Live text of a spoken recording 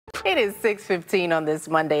It is 6:15 on this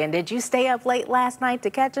Monday, and did you stay up late last night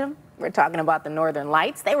to catch them? We're talking about the Northern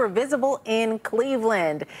Lights. They were visible in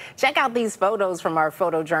Cleveland. Check out these photos from our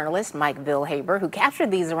photojournalist, Mike Vilhaber, who captured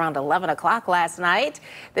these around 11 o'clock last night.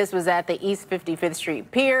 This was at the East 55th Street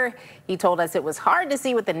Pier. He told us it was hard to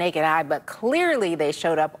see with the naked eye, but clearly they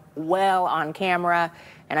showed up well on camera.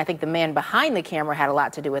 And I think the man behind the camera had a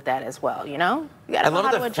lot to do with that as well, you know? You gotta know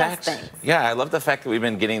how to adjust things. Yeah, I love the fact that we've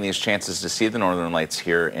been getting these chances to see the Northern Lights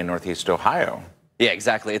here in Northeast Ohio. Yeah,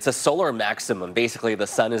 exactly. It's a solar maximum. Basically, the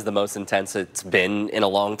sun is the most intense it's been in a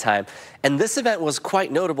long time. And this event was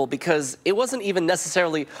quite notable because it wasn't even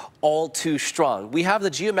necessarily all too strong. We have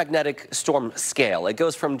the geomagnetic storm scale. It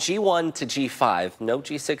goes from G1 to G5, no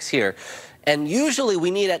G6 here. And usually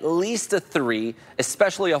we need at least a 3,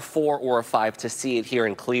 especially a 4 or a 5 to see it here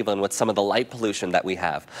in Cleveland with some of the light pollution that we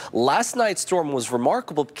have. Last night's storm was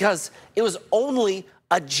remarkable because it was only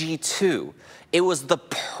a G2. It was the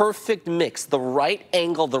perfect mix, the right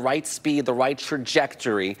angle, the right speed, the right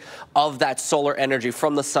trajectory of that solar energy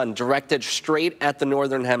from the sun directed straight at the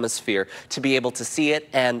northern hemisphere to be able to see it.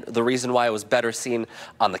 And the reason why it was better seen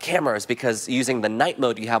on the camera is because using the night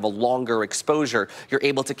mode, you have a longer exposure. You're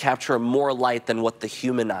able to capture more light than what the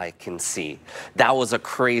human eye can see. That was a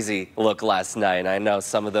crazy look last night. I know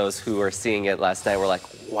some of those who were seeing it last night were like,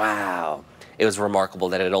 wow. It was remarkable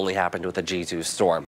that it only happened with a G2 storm.